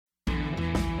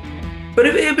But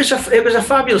it was a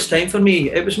fabulous time for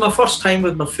me. It was my first time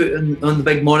with my foot on the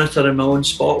big monitor in my own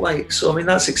spotlight. So, I mean,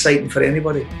 that's exciting for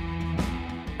anybody.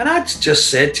 And I just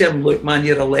said to him, look, man,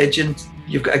 you're a legend.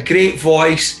 You've got a great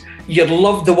voice. You're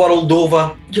loved the world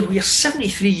over. You're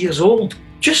 73 years old.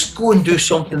 Just go and do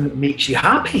something that makes you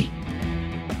happy.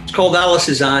 It's called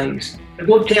Alice's Eyes. And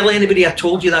don't tell anybody I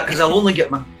told you that, because I'll only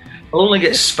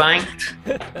get spanked.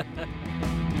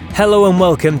 Hello and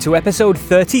welcome to episode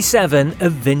 37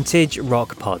 of Vintage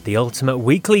Rock Pod, the ultimate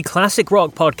weekly classic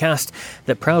rock podcast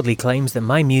that proudly claims that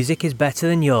my music is better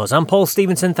than yours. I'm Paul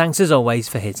Stevenson, thanks as always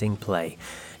for hitting play.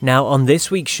 Now, on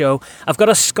this week's show, I've got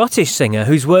a Scottish singer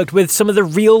who's worked with some of the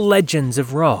real legends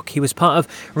of rock. He was part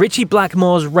of Ritchie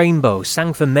Blackmore's Rainbow,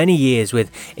 sang for many years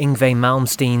with Yngwie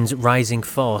Malmsteen's Rising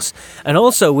Force, and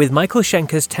also with Michael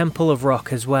Schenker's Temple of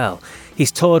Rock as well.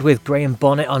 He's toured with Graham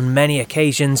Bonnet on many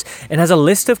occasions and has a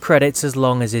list of credits as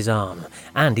long as his arm.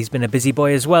 And he's been a busy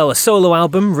boy as well, a solo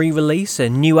album re-release, a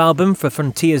new album for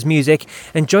Frontiers Music,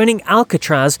 and joining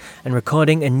Alcatraz and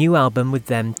recording a new album with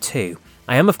them too.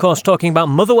 I am, of course, talking about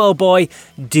Motherwell boy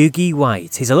Dougie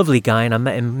White. He's a lovely guy, and I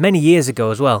met him many years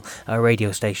ago as well at a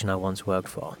radio station I once worked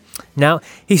for. Now,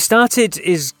 he started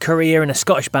his career in a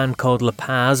Scottish band called La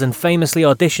Paz and famously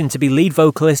auditioned to be lead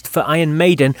vocalist for Iron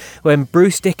Maiden when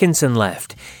Bruce Dickinson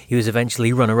left. He was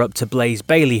eventually runner-up to Blaze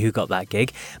Bayley, who got that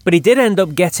gig, but he did end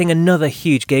up getting another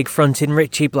huge gig fronting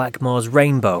Ritchie Blackmore's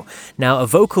Rainbow. Now, a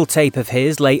vocal tape of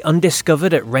his lay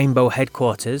undiscovered at Rainbow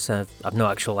headquarters. I've no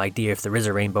actual idea if there is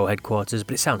a Rainbow headquarters,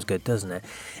 but it sounds good, doesn't it?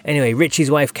 Anyway,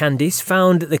 Ritchie's wife Candice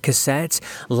found the cassette,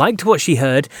 liked what she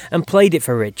heard, and played it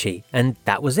for Ritchie, and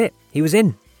that was it. He was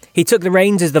in. He took the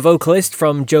reins as the vocalist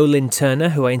from Joe Lynn Turner,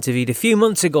 who I interviewed a few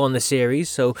months ago on the series,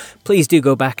 so please do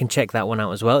go back and check that one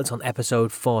out as well. It's on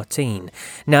episode 14.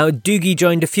 Now, Dougie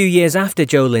joined a few years after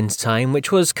Joe Lynn's time,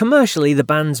 which was commercially the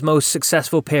band's most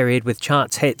successful period with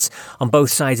charts hits on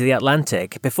both sides of the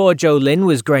Atlantic. Before Joe Lynn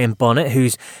was Graham Bonnet,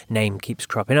 whose name keeps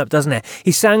cropping up, doesn't it?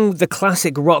 He sang the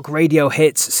classic rock radio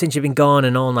hits Since You've Been Gone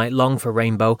and All Night Long for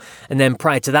Rainbow, and then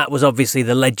prior to that was obviously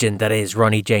the legend that is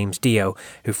Ronnie James Dio,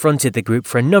 who fronted the group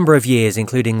for a number of years,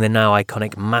 including the now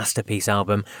iconic masterpiece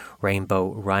album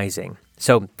Rainbow Rising.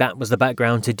 So that was the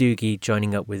background to Dougie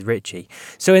joining up with Ritchie.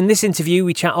 So in this interview,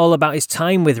 we chat all about his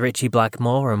time with Ritchie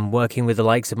Blackmore and working with the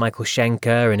likes of Michael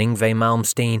Schenker and Yngwie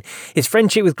Malmsteen, his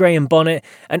friendship with Graham Bonnet,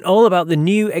 and all about the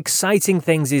new exciting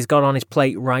things he's got on his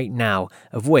plate right now,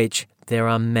 of which there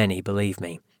are many, believe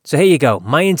me. So here you go,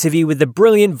 my interview with the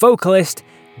brilliant vocalist,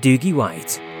 Dougie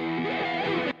White.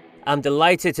 I'm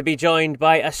delighted to be joined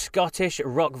by a Scottish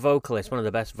rock vocalist, one of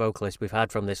the best vocalists we've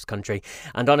had from this country.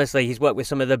 And honestly, he's worked with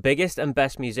some of the biggest and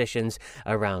best musicians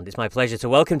around. It's my pleasure to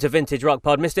welcome to Vintage Rock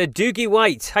Pod, Mr. Dougie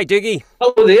White. Hi, Dougie.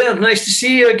 Hello there. Nice to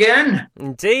see you again.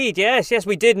 Indeed, yes.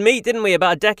 We did meet, didn't we,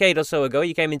 about a decade or so ago.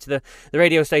 You came into the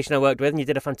radio station I worked with and you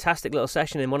did a fantastic little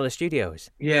session in one of the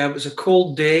studios. Yeah, it was a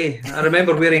cold day. I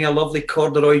remember wearing a lovely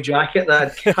corduroy jacket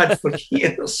that I'd had for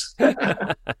years.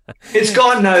 It's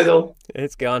gone now, though.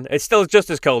 It's gone. It's still just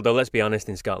as cold, though, let's be honest,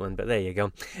 in Scotland, but there you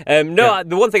go. The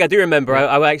one thing I do remember,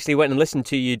 I actually went and listened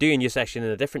to you doing your session in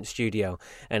a different studio,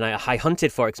 and I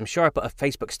hunted for it, because I'm sure I put a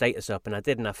Facebook status up, and I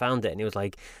did, and I found it, and it was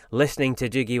like listening to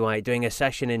Dougie White doing a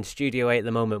session in Studio 8 at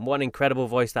the moment. What an incredible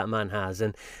voice that man has,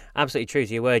 and absolutely true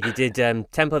to your word. You did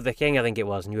Temple of the King, I think it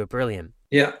was, and you were brilliant.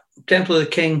 Yeah, Temple of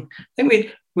the King. I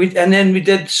think we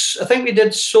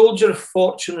did Soldier of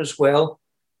Fortune as well.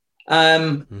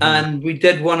 And we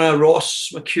did one of Ross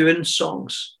McEwen's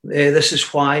songs. This Is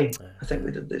Why. I think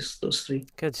we did those three.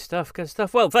 Good stuff.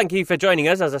 Well, thank you for joining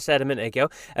us, as I said a minute ago.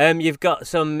 You've got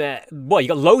some, you've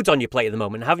got loads on your plate at the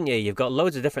moment, haven't you? You've got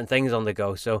loads of different things on the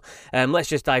go. So let's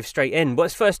just dive straight in.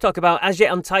 Let's first talk about As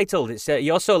Yet Untitled. It's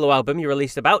your solo album you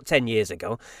released about 10 years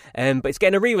ago, but it's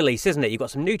getting a re-release, isn't it? You've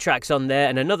got some new tracks on there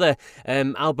and another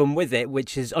album with it,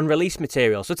 which is unreleased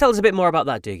material. So tell us a bit more about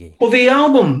that, Dougie. Well, the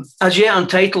album, As Yet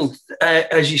Untitled,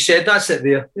 as you said, that's it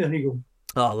there. There you go.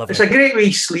 Oh, lovely. It's a great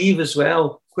wee sleeve as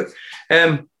well.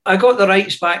 I got the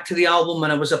rights back to the album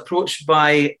and I was approached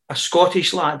by a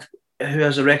Scottish lad who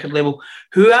has a record label,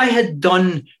 who I had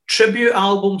done tribute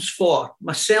albums for,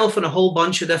 myself and a whole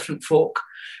bunch of different folk.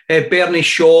 Bernie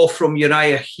Shaw from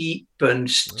Uriah Heep and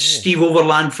Steve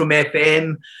Overland from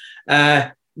FM.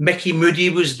 Mickey Moody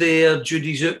was there,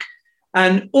 Judy Zook.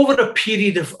 And over a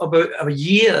period of about a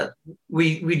year,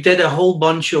 we did a whole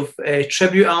bunch of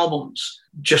tribute albums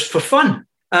just for fun.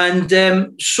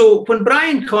 And so when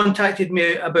Brian contacted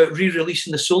me about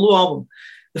re-releasing the solo album,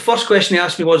 the first question he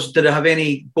asked me was, did I have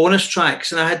any bonus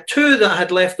tracks? And I had two that I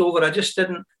had left over. I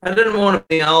didn't want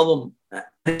the album.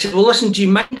 I said, well, listen, do you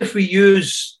mind if we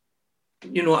use,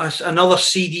 another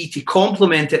CD to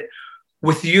complement it?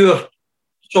 with your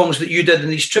songs that you did in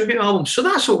these tribute albums. So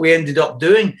that's what we ended up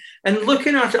doing. And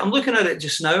looking at it, I'm looking at it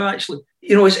just now, actually.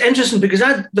 You know, it's interesting because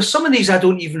there's some of these I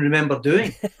don't even remember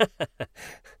doing.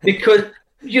 Because,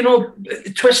 you know,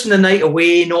 Twisting the Night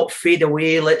Away, Not Fade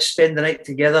Away, Let's Spend the Night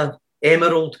Together,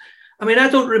 Emerald. I mean, I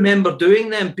don't remember doing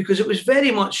them because it was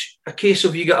very much a case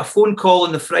of you got a phone call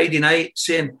on the Friday night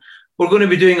saying, we're going to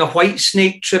be doing a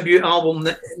Whitesnake tribute album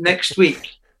next week.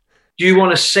 Do you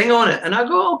want to sing on it? And I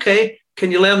go, okay. Can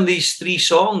you learn these 3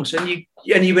 songs? And you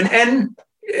went in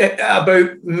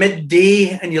about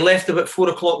midday and you left about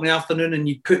 4:00 in the afternoon and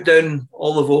you put down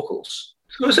all the vocals.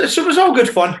 So it was all good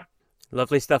fun.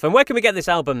 Lovely stuff. And where can we get this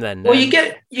album then? Well, you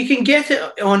can get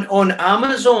it on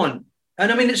Amazon.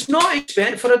 And I mean, it's not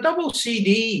expensive for a double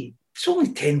CD. It's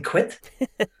only 10 quid,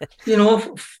 you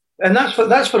know, and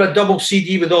that's for a double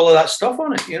CD with all of that stuff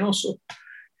on it, you know, so.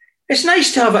 It's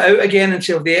nice to have it out again and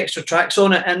to have the extra tracks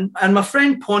on it. And my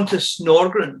friend Pontus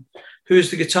Norgren, who's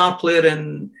the guitar player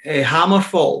in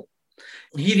Hammerfall,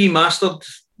 he remastered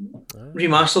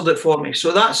it for me.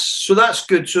 So that's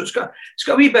good. So it's got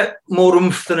a wee bit more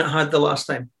oomph than it had the last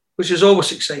time, which is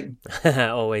always exciting.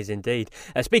 Always indeed.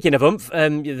 Speaking of oomph,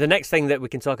 the next thing that we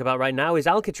can talk about right now is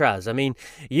Alcatraz. I mean,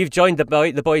 you've joined the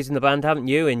boys in the band, haven't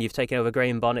you? And you've taken over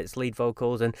Graham Bonnet's lead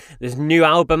vocals. And there's a new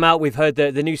album out. We've heard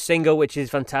the new single, which is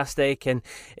fantastic. And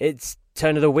it's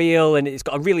Turn of the Wheel. And it's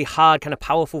got a really hard, kind of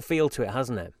powerful feel to it,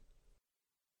 hasn't it?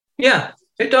 Yeah,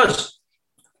 it does.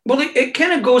 Well, it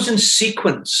kind of goes in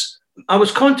sequence. I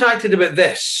was contacted about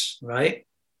this, right?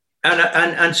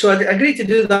 And so I agreed to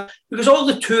do that because all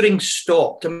the touring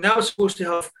stopped. I mean, I was supposed to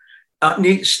have,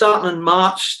 starting in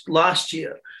March last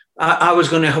year, I was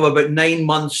going to have about 9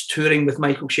 months touring with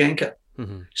Michael Schenker,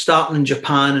 starting in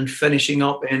Japan and finishing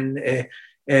up in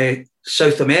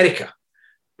South America.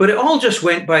 But it all just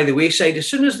went by the wayside. As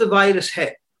soon as the virus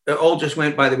hit, it all just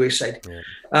went by the wayside.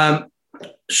 Yeah.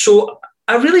 So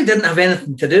I really didn't have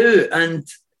anything to do. And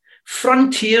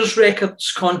Frontiers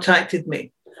Records contacted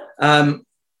me.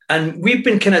 And we've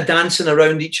been kind of dancing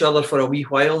around each other for a wee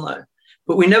while now,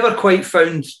 but we never could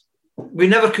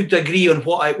agree on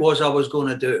what it was I was going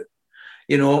to do,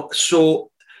 you know.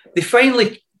 So they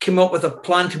finally came up with a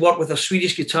plan to work with a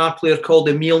Swedish guitar player called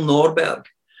Emil Norberg.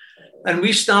 And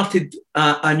we started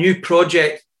a new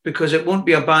project, because it won't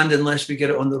be a band unless we get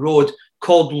it on the road,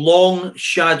 called Long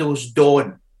Shadows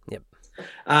Dawn. Yep.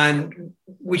 And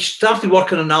we started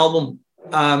working on an album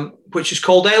which is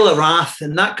called Isle of Wrath,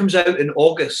 and that comes out in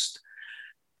August.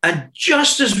 And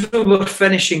just as we were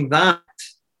finishing that,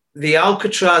 the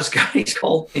Alcatraz guys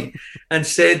called me and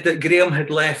said that Graham had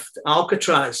left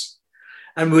Alcatraz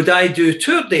and would I do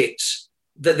tour dates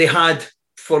that they had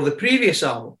for the previous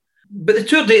album. But the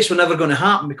tour dates were never going to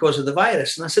happen because of the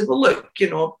virus. And I said, well, look, you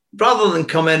know, rather than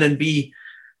come in and be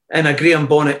in a Graham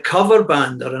Bonnet cover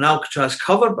band or an Alcatraz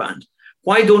cover band,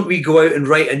 why don't we go out and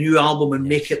write a new album and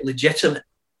make it legitimate?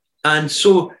 And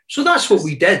so that's what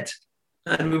we did.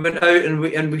 And we went out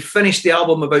and we finished the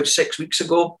album about 6 weeks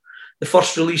ago. The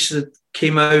first release that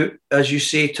came out, as you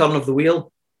say, Turn of the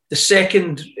Wheel. The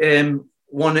second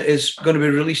one is going to be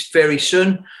released very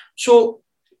soon. So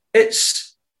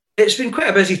it's been quite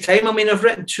a busy time. I mean, I've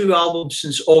written 2 albums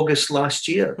since August last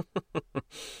year,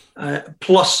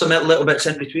 plus some little bits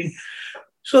in between.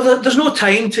 So there's no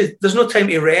time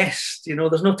to rest. You know,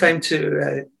 there's no time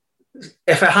to.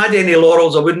 If I had any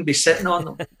laurels, I wouldn't be sitting on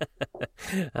them.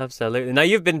 Absolutely. Now,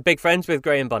 you've been big friends with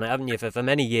Graham Bonnet, haven't you, for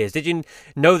many years? Did you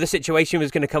know the situation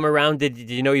was going to come around? Did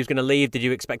you know he was going to leave? Did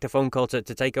you expect a phone call to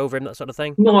take over him, that sort of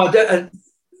thing? No, I didn't.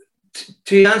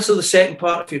 To answer the second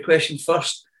part of your question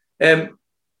first,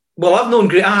 well, I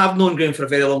have known Graham for a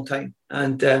very long time,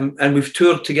 and we've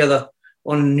toured together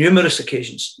on numerous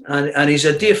occasions, and he's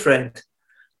a dear friend.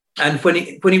 And when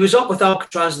he was up with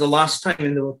Alcatraz the last time,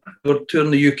 and they were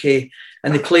touring the UK,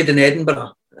 and they played in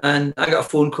Edinburgh, and I got a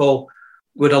phone call,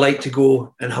 would I like to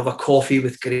go and have a coffee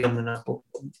with Graham and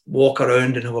walk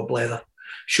around and have a blether,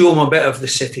 show him a bit of the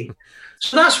city.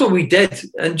 So that's what we did.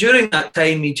 And during that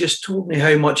time, he just told me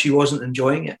how much he wasn't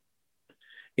enjoying it.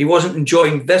 He wasn't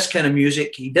enjoying this kind of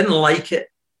music. He didn't like it.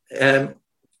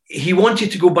 He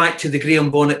wanted to go back to the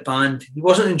Graham Bonnet band. He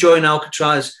wasn't enjoying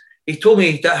Alcatraz. He told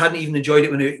me that hadn't even enjoyed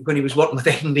it when he was working with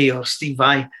Andy or Steve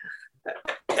Vai.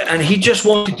 And he just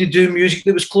wanted to do music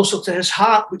that was closer to his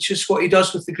heart, which is what he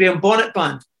does with the Graham Bonnet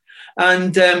band.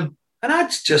 And I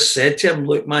just said to him,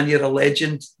 look, man, you're a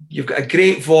legend. You've got a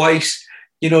great voice.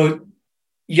 You know,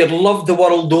 you're loved the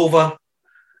world over.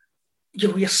 You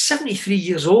know, you're 73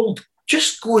 years old.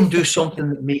 Just go and do something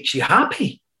that makes you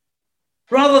happy.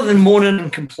 Rather than moaning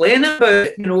and complaining about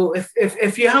it, you know,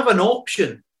 if you have an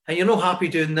option and you're not happy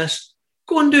doing this,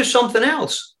 go and do something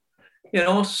else.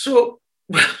 So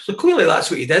clearly that's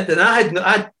what he did.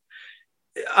 And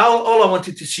all I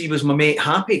wanted to see was my mate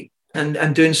happy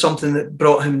and doing something that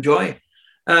brought him joy.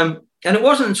 And it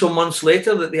wasn't until months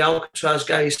later that the Alcatraz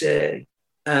guys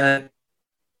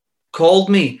called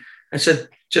me and said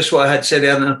just what I had said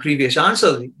in a previous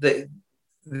answer, that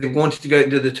they wanted to go out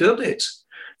and do the tour dates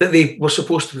that they were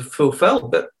supposed to fulfill.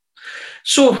 But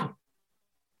so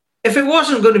if it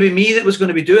wasn't going to be me that was going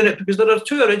to be doing it, because there are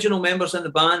two original members in the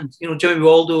band, Jimmy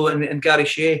Waldo and Gary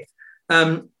Shea,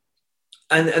 and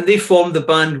they formed the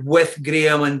band with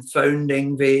Graham and found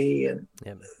Yngwie and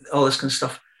all this kind of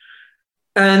stuff.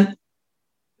 And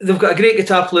they've got a great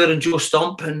guitar player in Joe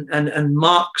Stump, and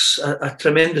Mark's a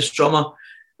tremendous drummer.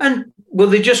 And were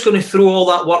they just going to throw all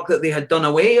that work that they had done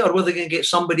away, or were they going to get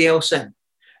somebody else in?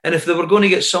 And if they were going to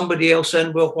get somebody else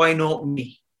in, well, why not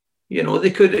me?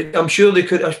 They could. I'm sure they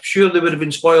could. I'm sure they would have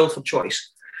been spoiled for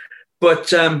choice.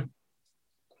 But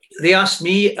they asked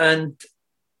me, and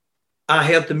I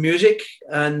heard the music,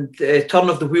 and "Turn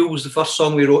of the Wheel" was the first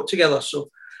song we wrote together.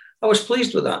 So I was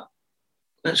pleased with that.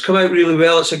 And it's come out really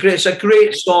well. It's a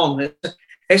great song.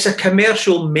 It's a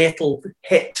commercial metal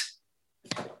hit.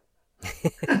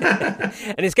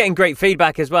 And it's getting great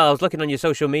feedback as well. I was looking on your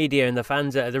social media, and the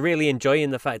fans they're really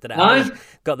enjoying the fact that it has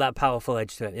got that powerful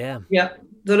edge to it. Yeah,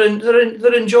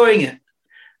 they're enjoying it.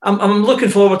 I'm looking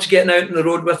forward to getting out on the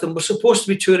road with them. We're supposed to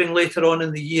be touring later on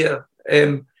in the year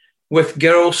with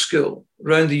Girls' School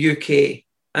around the UK,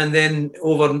 and then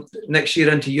over next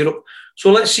year into Europe.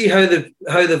 So let's see how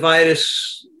the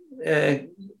virus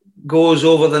goes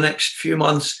over the next few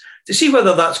months to see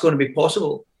whether that's going to be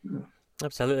possible.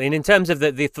 Absolutely. And in terms of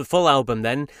the full album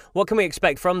then, what can we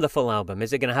expect from the full album?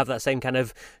 Is it going to have that same kind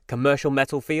of commercial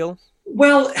metal feel?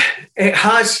 Well, it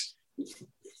has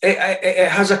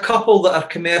a couple that are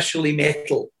commercially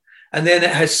metal, and then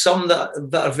it has some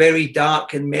that are very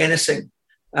dark and menacing.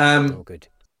 Good.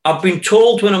 I've been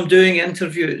told when I'm doing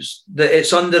interviews that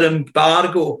it's under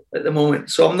embargo at the moment,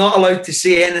 so I'm not allowed to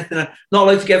say anything. I'm not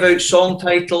allowed to give out song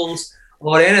titles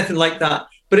or anything like that.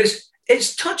 But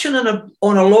it's touching on a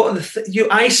lot of the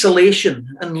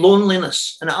isolation and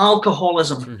loneliness and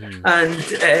alcoholism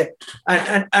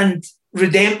and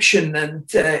redemption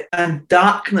and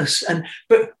darkness.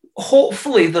 But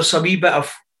hopefully there's a wee bit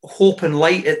of hope and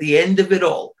light at the end of it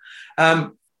all.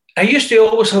 I used to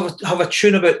always have a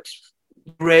tune about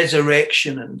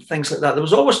resurrection and things like that. There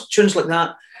was always tunes like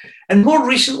that. And more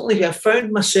recently, I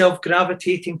found myself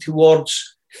gravitating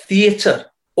towards theatre,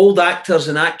 old actors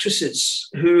and actresses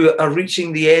who are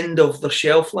reaching the end of their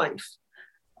shelf life.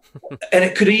 And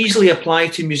it could easily apply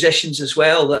to musicians as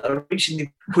well, that are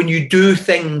reaching when you do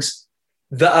things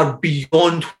that are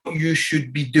beyond what you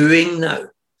should be doing now.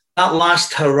 That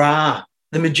last hurrah,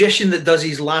 the magician that does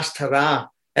his last hurrah,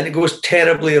 and it goes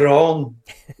terribly wrong,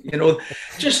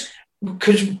 just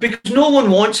because no one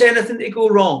wants anything to go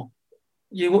wrong.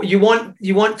 You want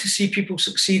to see people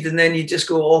succeed, and then you just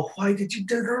go, oh, why did you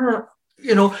do that?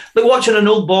 Like watching an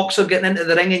old boxer getting into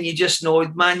the ring, and you just know,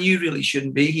 man, you really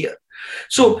shouldn't be here.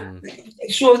 So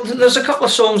there's a couple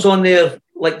of songs on there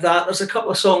like that. There's a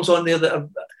couple of songs on there that are,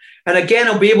 and again,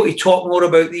 I'll be able to talk more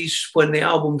about these when the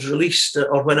album's released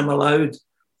or when I'm allowed,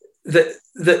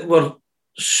 that were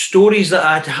stories that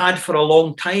I'd had for a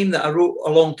long time, that I wrote a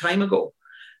long time ago,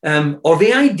 or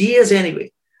the ideas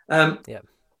anyway. I'll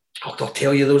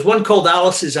tell you, there was one called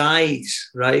Alice's Eyes,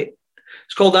 right?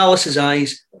 It's called Alice's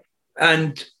Eyes.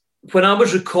 And when I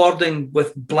was recording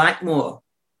with Blackmore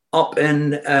up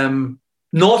in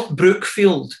North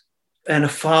Brookfield, in a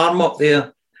farm up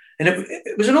there, and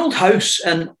it was an old house,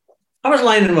 and I was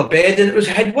lying in my bed, and it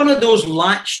had one of those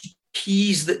latch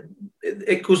keys that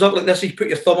it goes up like this. You put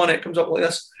your thumb on it, it comes up like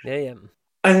this. Yeah.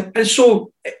 And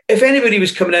so if anybody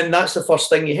was coming in, that's the first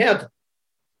thing you heard.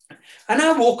 And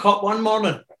I woke up one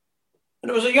morning, and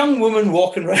there was a young woman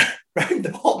walking around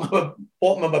the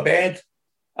bottom of my bed,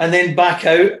 and then back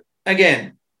out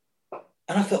again.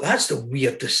 And I thought, that's the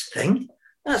weirdest thing.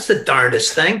 That's the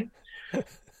darndest thing. And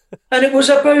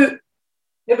and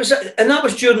that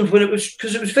was during when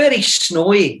because it was very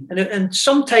snowy. And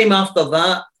sometime after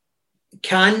that,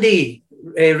 Candy,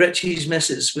 Richie's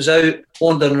missus, was out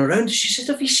wandering around. She said,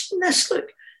 have you seen this?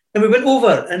 Look. And we went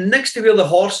over, and next to where the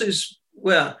horses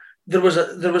were, there was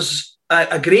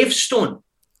a gravestone.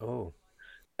 Oh.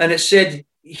 And it said,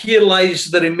 here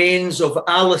lies the remains of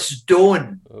Alice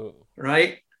Doan,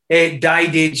 right?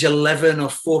 Died age 11 or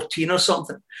 14 or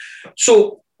something.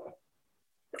 So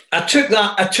I took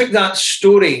that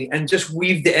story and just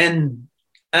weaved it in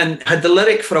and had the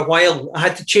lyric for a while. I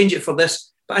had to change it for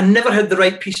this, but I never had the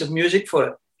right piece of music for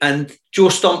it. and Joe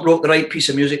Stump wrote the right piece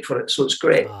of music for it, so it's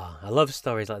great. Oh, I love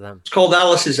stories like that. It's called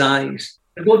Alice's Eyes.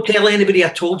 And don't tell anybody I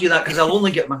told you that, because I'll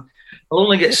only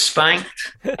get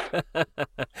spanked.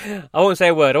 I won't say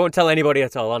a word. I won't tell anybody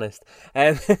at all, honest.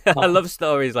 I love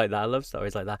stories like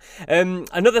that.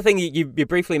 Another thing you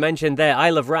briefly mentioned there,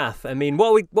 Isle of Wrath. I mean,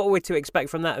 what are we to expect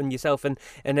from that, and yourself and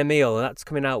Emil? That's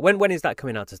coming out. When is that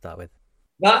coming out to start with?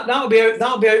 That'll be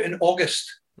out in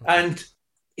August. And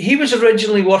he was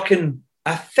originally working,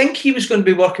 I think he was going to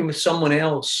be working with someone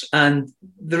else, and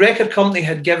the record company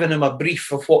had given him a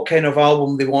brief of what kind of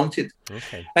album they wanted.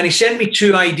 Okay. And he sent me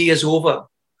 2 ideas over,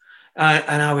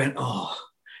 and I went,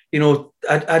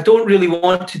 I don't really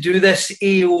want to do this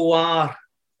AOR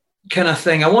kind of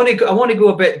thing. I want to go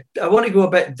a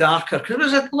bit darker,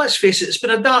 because let's face it, it's been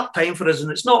a dark time for us,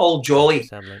 and it's not all jolly.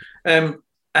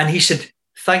 And he said,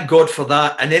 thank God for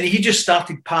that. And then he just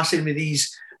started passing me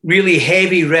these really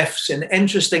heavy riffs and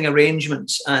interesting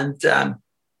arrangements. And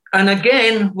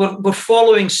again, we're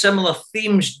following similar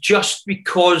themes, just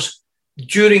because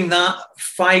during that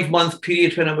 5-month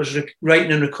period when I was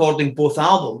writing and recording both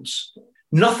albums,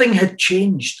 nothing had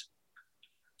changed.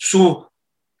 So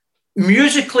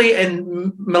musically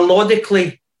and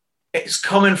melodically, it's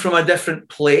coming from a different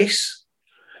place.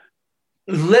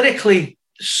 Lyrically,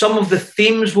 some of the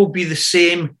themes will be the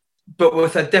same, but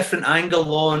with a different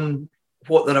angle on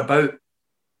what they're about.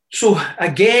 So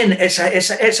again, it's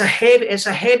a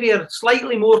heavier,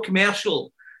 slightly more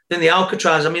commercial than the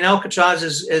Alcatraz. I mean, Alcatraz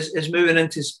is moving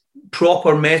into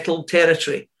proper metal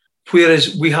territory,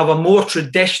 whereas we have a more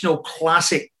traditional,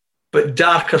 classic, but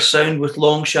darker sound with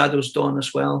Long Shadows Dawn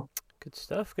as well. Good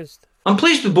stuff. I'm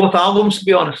pleased with both albums, to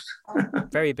be honest.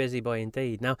 Very busy boy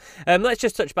indeed. Now, let's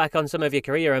just touch back on some of your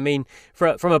career. I mean,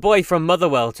 from a boy from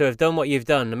Motherwell to have done what you've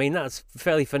done, I mean, that's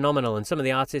fairly phenomenal. And some of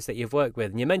the artists that you've worked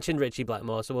with, and you mentioned Ritchie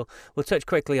Blackmore, so we'll touch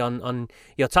quickly on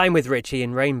your time with Ritchie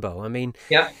in Rainbow. I mean,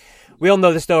 yeah. We all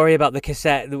know the story about the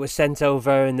cassette that was sent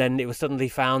over and then it was suddenly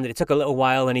found. It took a little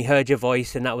while and he heard your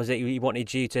voice and that was it. He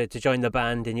wanted you to join the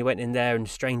band and you went in there and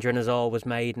Stranger in Us All was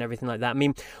made and everything like that. I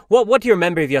mean, what do you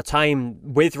remember of your time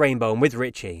with Rainbow and with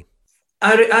Ritchie?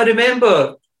 I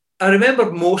remember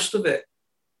most of it.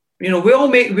 You know,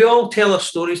 we all tell our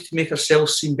stories to make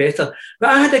ourselves seem better. But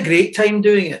I had a great time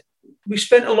doing it. We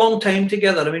spent a long time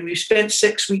together. I mean, we spent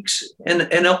 6 weeks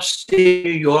in upstate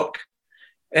New York.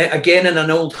 Again, in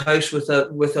an old house with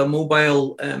a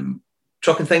mobile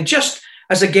trucking thing. Just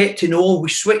as a get to know, we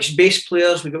switched bass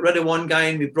players. We got rid of one guy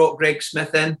and we brought Greg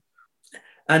Smith in,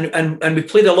 and we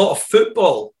played a lot of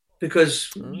football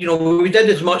because you know we did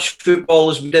as much football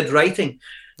as we did writing.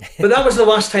 But that was the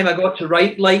last time I got to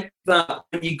write like that.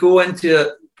 When you go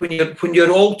into when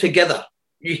you're all together,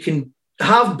 you can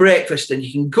have breakfast and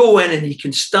you can go in and you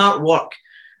can start work,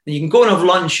 and you can go and have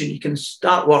lunch and you can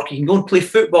start work. You can go and play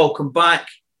football, come back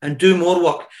and do more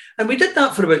work. And we did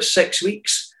that for about 6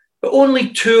 weeks, but only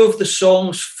 2 of the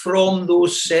songs from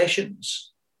those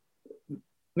sessions,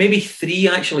 maybe 3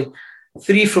 actually,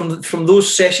 3 from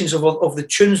those sessions of the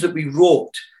tunes that we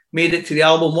wrote made it to the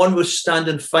album. One was Stand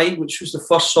and Fight, which was the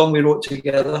first song we wrote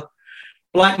together.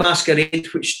 Black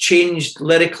Masquerade, which changed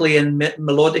lyrically and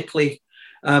melodically,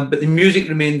 but the music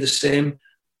remained the same.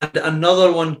 And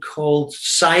another one called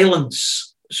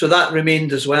Silence. So that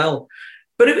remained as well.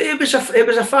 But it was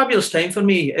a fabulous time for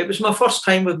me. It was my first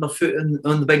time with my foot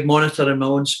on the big monitor in my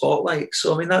own spotlight.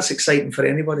 So I mean that's exciting for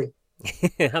anybody.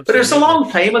 But it was a long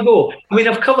time ago. I mean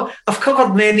I've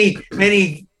covered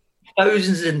many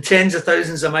thousands and tens of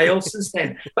thousands of miles since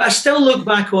then. But I still look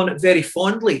back on it very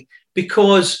fondly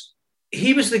because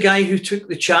he was the guy who took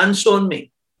the chance on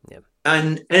me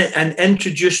and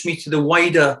introduced me to the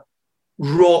wider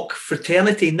rock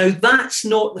fraternity. Now that's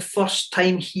not the first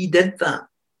time he did that.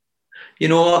 You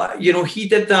know, he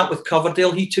did that with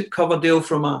Coverdale. He took Coverdale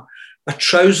from a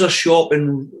trouser shop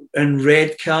in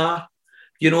Redcar.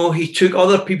 You know, he took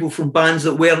other people from bands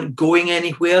that weren't going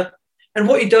anywhere. And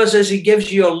what he does is he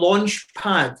gives you a launch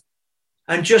pad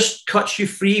and just cuts you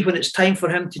free when it's time for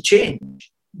him to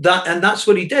change. That's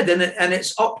what he did. And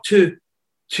it's up to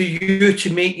you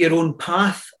to make your own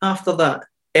path after that,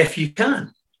 if you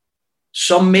can.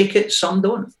 Some make it, some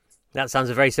don't. That sounds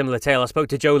a very similar tale. I spoke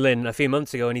to Joe Lynn a few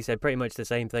months ago and he said pretty much the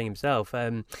same thing himself.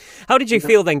 How did you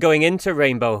feel then going into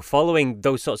Rainbow, following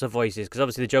those sorts of voices? Because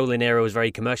obviously the Joe Lynn era was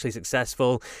very commercially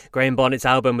successful. Graham Bonnet's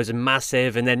album was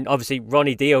massive. And then obviously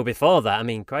Ronnie Dio before that. I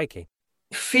mean, crikey.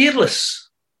 Fearless.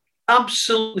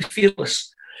 Absolutely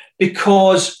fearless.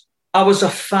 Because I was a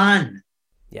fan.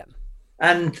 Yeah.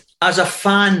 And as a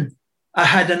fan, I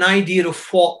had an idea of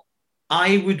what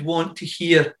I would want to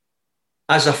hear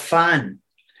as a fan.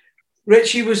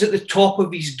 Richie was at the top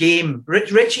of his game.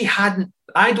 Richie hadn't,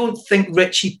 I don't think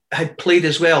Richie had played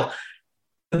as well.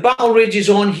 The Battle Rages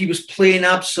On, he was playing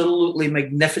absolutely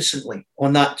magnificently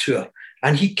on that tour.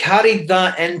 And he carried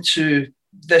that into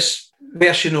this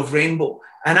version of Rainbow.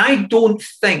 And I don't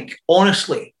think,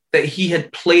 honestly, that he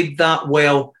had played that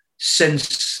well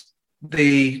since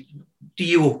the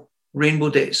Dio Rainbow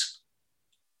days.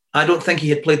 I don't think he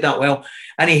had played that well.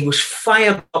 And he was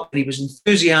fired up and he was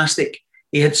enthusiastic.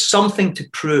 He had something to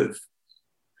prove.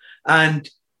 And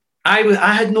I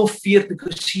had no fear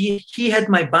because he had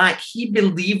my back. He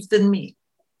believed in me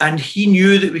and he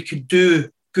knew that we could do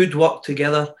good work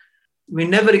together. We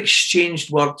never exchanged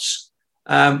words.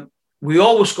 We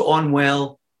always got on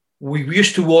well. We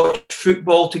used to watch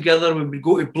football together. We would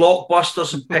go to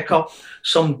Blockbusters and pick up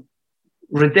some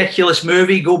ridiculous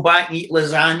movie, go back and eat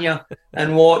lasagna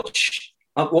and watch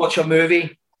a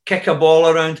movie, kick a ball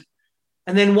around.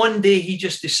 And then one day he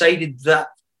just decided that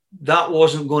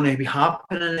wasn't going to be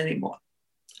happening anymore.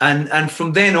 And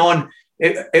from then on,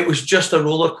 it was just a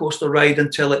roller coaster ride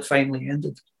until it finally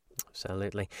ended.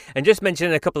 Absolutely. And just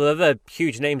mentioning a couple of other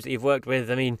huge names that you've worked with.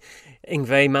 I mean,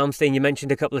 Yngwie Malmsteen, you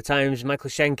mentioned a couple of times, Michael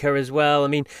Schenker as well. I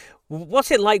mean,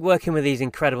 what's it like working with these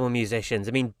incredible musicians?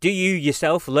 I mean, do you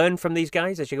yourself learn from these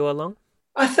guys as you go along?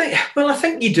 I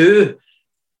think you do.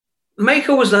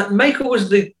 Michael was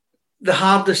the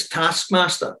hardest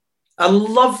taskmaster. A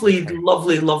lovely,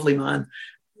 lovely, lovely man.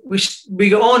 We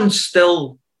got on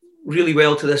still really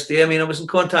well to this day. I mean, I was in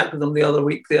contact with him the other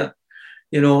week there,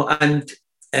 and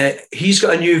he's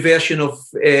got a new version of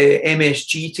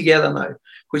MSG together now,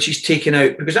 which he's taken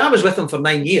out because I was with him for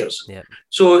 9 years. Yeah.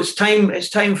 So it's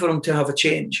time for him to have a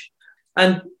change.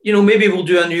 And, maybe we'll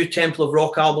do a new Temple of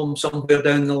Rock album somewhere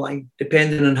down the line,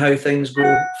 depending on how things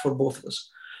go for both of us.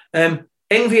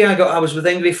 Yngwie, I was with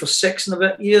Yngwie for 6 and a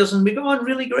bit years and we got on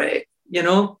really great.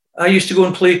 I used to go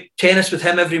and play tennis with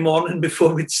him every morning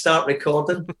before we'd start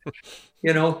recording.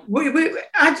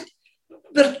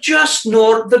 They're just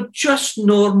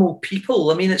normal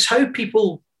people. I mean, it's how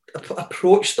people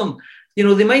approach them.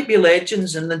 They might be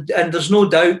legends, and there's no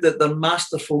doubt that they're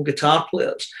masterful guitar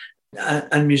players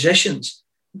and musicians.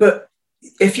 But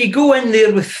if you go in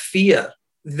there with fear,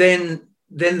 then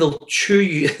they'll chew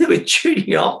you. They would chew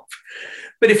you up.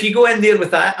 But if you go in there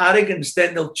with arrogance,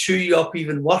 then they'll chew you up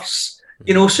even worse.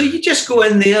 So you just go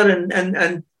in there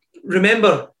and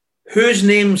remember whose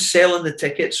name's selling the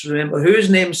tickets, remember whose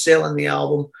name's selling the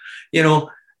album,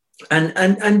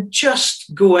 and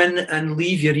just go in and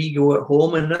leave your ego at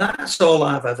home. And that's all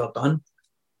I've ever done.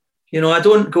 I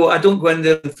don't go in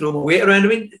there and throw my weight around. I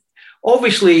mean,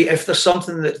 obviously, if there's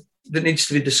something that needs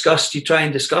to be discussed, you try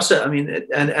and discuss it. I mean,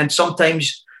 and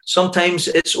sometimes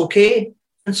it's okay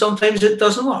and sometimes it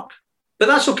doesn't work. But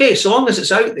that's okay, so long as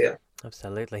it's out there.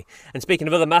 Absolutely. And speaking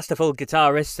of other masterful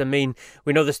guitarists, I mean,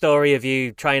 we know the story of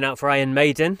you trying out for Iron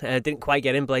Maiden. Didn't quite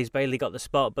get in, Blaze Bayley got the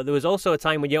spot, but there was also a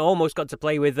time when you almost got to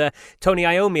play with Tony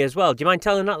Iommi as well. Do you mind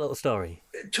telling that little story?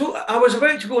 I was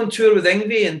about to go on tour with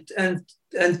Yngwie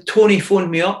and Tony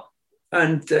phoned me up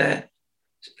and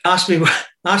asked me what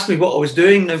I was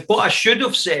doing. Now, what I should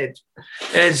have said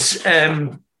is,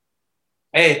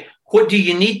 what do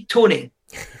you need, Tony?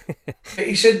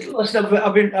 He said, listen,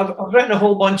 I've written a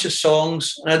whole bunch of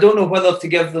songs and I don't know whether to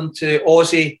give them to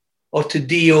Ozzy or to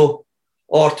Dio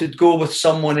or to go with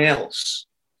someone else.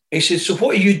 He said, so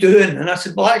what are you doing? And I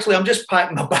said, well, actually, I'm just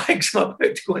packing my bags. I'm about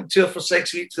to go on tour for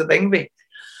 6 weeks with Yngwie.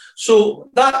 So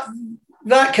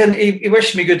he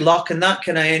wished me good luck and that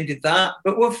kind of ended that.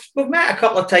 But we've met a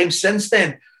couple of times since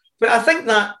then. But I think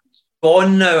that's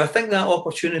gone now. I think that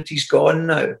opportunity's gone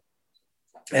now.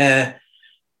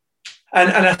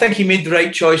 And I think he made the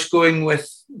right choice going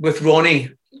with Ronnie,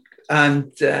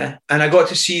 and I got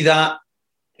to see that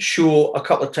show a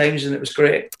couple of times, and it was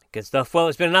great. Good stuff. Well,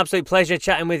 it's been an absolute pleasure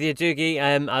chatting with you, Doogie.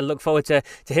 I look forward to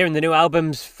hearing the new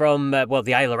albums from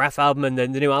the Isla Raf album and the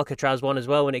new Alcatraz one as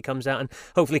well when it comes out, and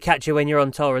hopefully catch you when you're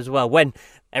on tour as well, when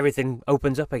everything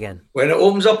opens up again. When it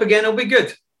opens up again, it'll be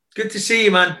good. Good to see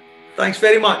you, man. Thanks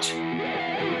very much.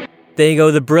 There you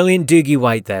go, the brilliant Doogie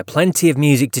White there. Plenty of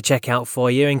music to check out for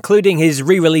you, including his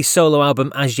re-released solo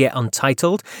album As Yet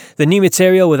Untitled, the new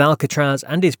material with Alcatraz,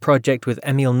 and his project with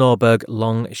Emil Norberg,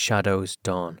 Long Shadows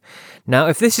Dawn. Now,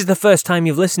 if this is the first time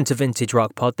you've listened to Vintage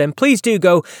Rock Pod, then please do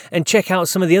go and check out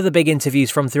some of the other big interviews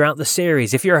from throughout the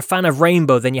series. If you're a fan of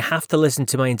Rainbow, then you have to listen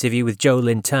to my interview with Joe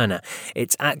Lynn Turner.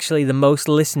 It's actually the most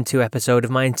listened to episode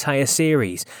of my entire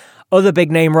series. Other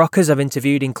big-name rockers I've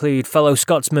interviewed include fellow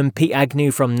Scotsman Pete Agnew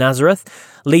from Nazareth,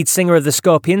 lead singer of the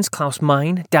Scorpions, Klaus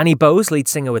Meine, Danny Bowes, lead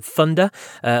singer with Thunder,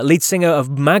 lead singer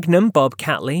of Magnum, Bob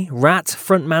Catley, Rat,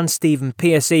 frontman Stephen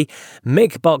Pearcy,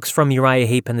 Mick Box from Uriah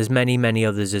Heep, and there's many, many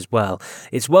others as well.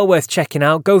 It's well worth checking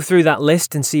out. Go through that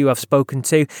list and see who I've spoken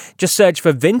to. Just search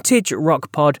for Vintage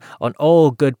Rock Pod on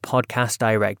all good podcast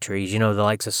directories. You know, the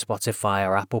likes of Spotify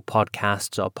or Apple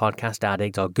Podcasts or Podcast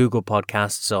Addict or Google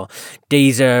Podcasts or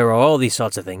Deezer or all these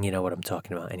sorts of things. You know what I'm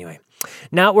talking about anyway.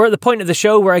 Now, we're at the point of the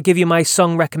show where I give you my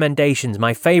song recommendations,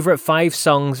 my favourite 5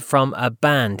 songs from a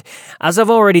band. As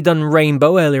I've already done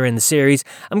Rainbow earlier in the series,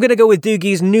 I'm going to go with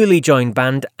Doogie's newly joined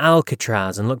band,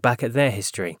 Alcatraz, and look back at their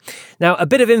history. Now, a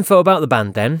bit of info about the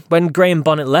band then. When Graham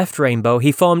Bonnet left Rainbow,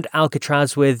 he formed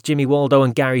Alcatraz with Jimmy Waldo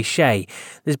and Gary Shea.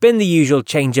 There's been the usual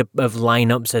change-up of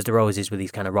lineups, as there always is with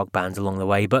these kind of rock bands along the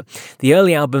way, but the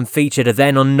early album featured a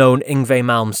then unknown Yngwie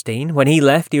Malmsteen. When he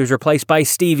left, he was replaced by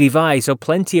Stevie Vai, so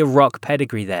plenty of rock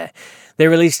pedigree there. They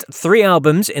released 3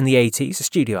 albums in the 80s,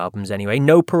 studio albums anyway.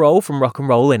 No Parole from Rock and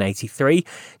Roll in 83,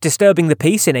 Disturbing the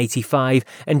Peace in 85,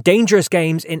 and Dangerous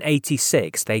Games in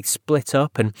 86. They split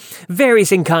up and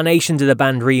various incarnations of the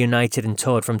band reunited and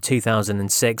toured from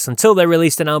 2006 until they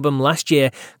released an album last year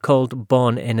called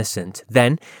Born Innocent.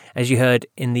 Then, as you heard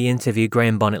in the interview,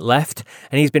 Graham Bonnet left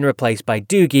and he's been replaced by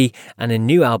Doogie, and a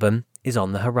new album is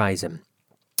on the horizon.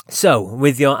 So,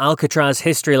 with your Alcatraz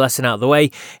history lesson out of the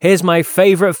way, here's my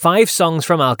favourite 5 songs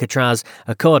from Alcatraz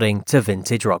according to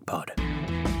Vintage Rock Pod.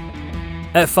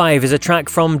 At 5 is a track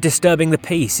from Disturbing the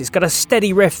Peace. It's got a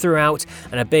steady riff throughout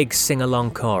and a big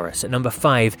sing-along chorus. At number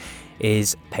 5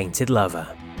 is Painted Lover.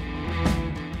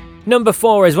 Number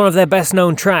 4 is one of their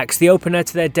best-known tracks, the opener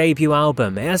to their debut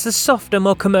album. It has a softer,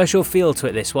 more commercial feel to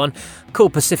it, this one.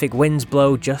 Cool Pacific winds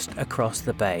blow just across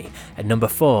the bay. At number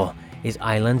 4 is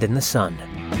Island in the Sun.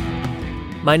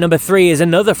 My number 3 is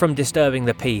another from Disturbing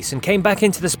the Peace and came back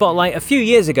into the spotlight a few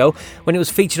years ago when it was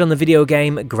featured on the video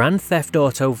game Grand Theft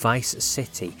Auto Vice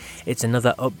City. It's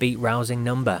another upbeat, rousing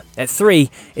number. At 3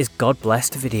 is God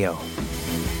Blessed Video.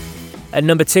 At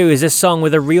number 2 is a song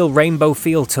with a real rainbow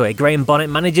feel to it. Graham Bonnet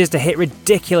manages to hit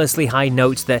ridiculously high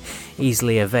notes that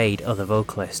easily evade other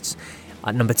vocalists.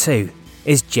 At number 2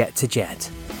 is Jet to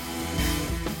Jet.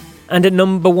 And at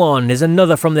number 1 is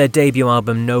another from their debut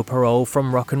album No Parole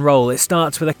from Rock and Roll. It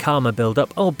starts with a calmer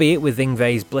build-up, albeit with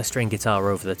Yngwie's blistering guitar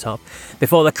over the top,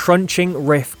 before the crunching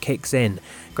riff kicks in.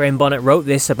 Graham Bonnet wrote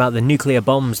this about the nuclear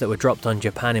bombs that were dropped on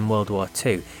Japan in World War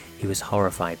II. He was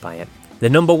horrified by it. The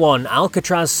number 1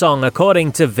 Alcatraz song,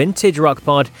 according to Vintage Rock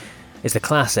Pod, is the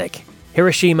classic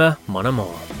Hiroshima Mon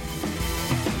Amour.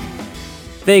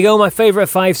 There you go, my favourite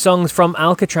 5 songs from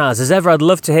Alcatraz. As ever, I'd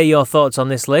love to hear your thoughts on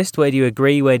this list. Where do you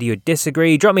agree? Where do you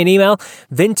disagree? Drop me an email,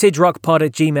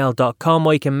 vintagerockpod@gmail.com,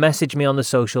 or you can message me on the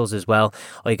socials as well.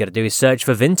 All you got to do is search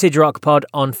for Vintage Rock Pod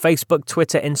on Facebook,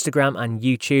 Twitter, Instagram and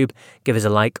YouTube. Give us a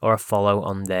like or a follow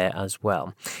on there as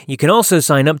well. You can also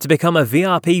sign up to become a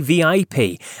VRP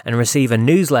VIP and receive a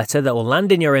newsletter that will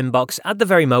land in your inbox at the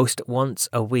very most once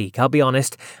a week. I'll be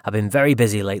honest, I've been very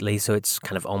busy lately, so it's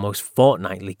kind of almost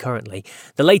fortnightly currently.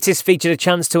 The latest featured a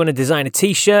chance to win a designer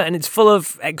t-shirt, and it's full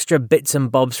of extra bits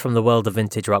and bobs from the world of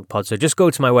Vintage Rock Pod. So just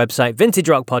go to my website,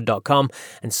 vintagerockpod.com,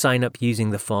 and sign up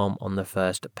using the form on the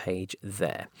first page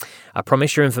there. I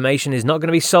promise your information is not going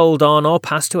to be sold on or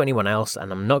passed to anyone else,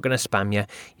 and I'm not going to spam you.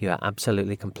 You are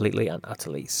absolutely, completely, and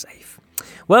utterly safe.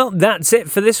 Well, that's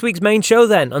it for this week's main show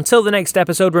then. Until the next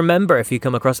episode, remember, if you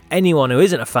come across anyone who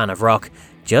isn't a fan of rock,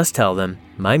 just tell them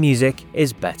my music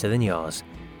is better than yours.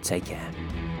 Take care.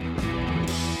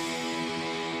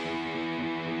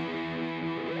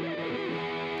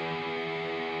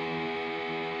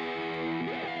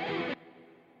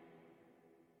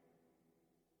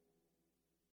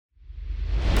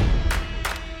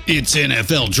 It's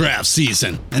NFL draft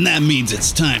season, and that means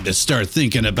it's time to start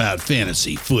thinking about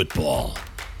fantasy football.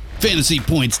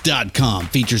 FantasyPoints.com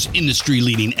features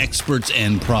industry-leading experts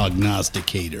and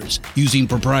prognosticators using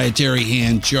proprietary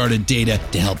hand-charted data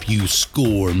to help you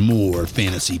score more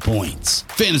fantasy points.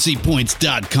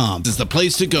 FantasyPoints.com is the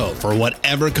place to go for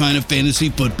whatever kind of fantasy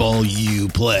football you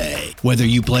play. Whether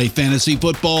you play fantasy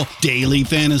football, daily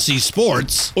fantasy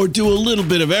sports, or do a little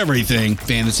bit of everything,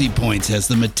 Fantasy Points has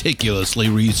the meticulously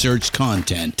researched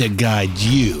content to guide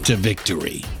you to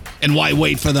victory. And why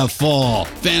wait for the fall?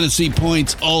 Fantasy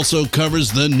Points also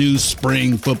covers the new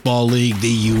spring football league,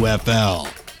 the UFL.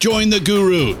 Join the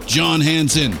guru, John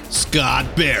Hansen,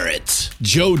 Scott Barrett,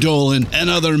 Joe Dolan, and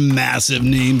other massive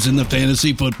names in the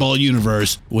fantasy football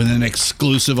universe with an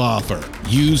exclusive offer.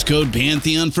 Use code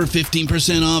Pantheon for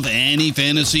 15% off any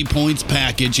Fantasy Points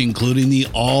package, including the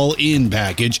all-in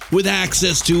package, with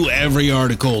access to every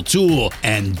article, tool,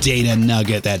 and data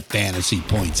nugget that Fantasy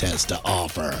Points has to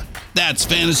offer. That's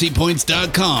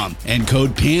fantasypoints.com and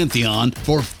code Pantheon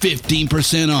for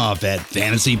 15% off at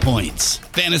Fantasy Points.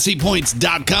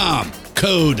 Fantasypoints.com,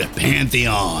 code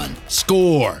Pantheon.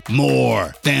 Score more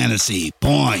fantasy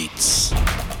points.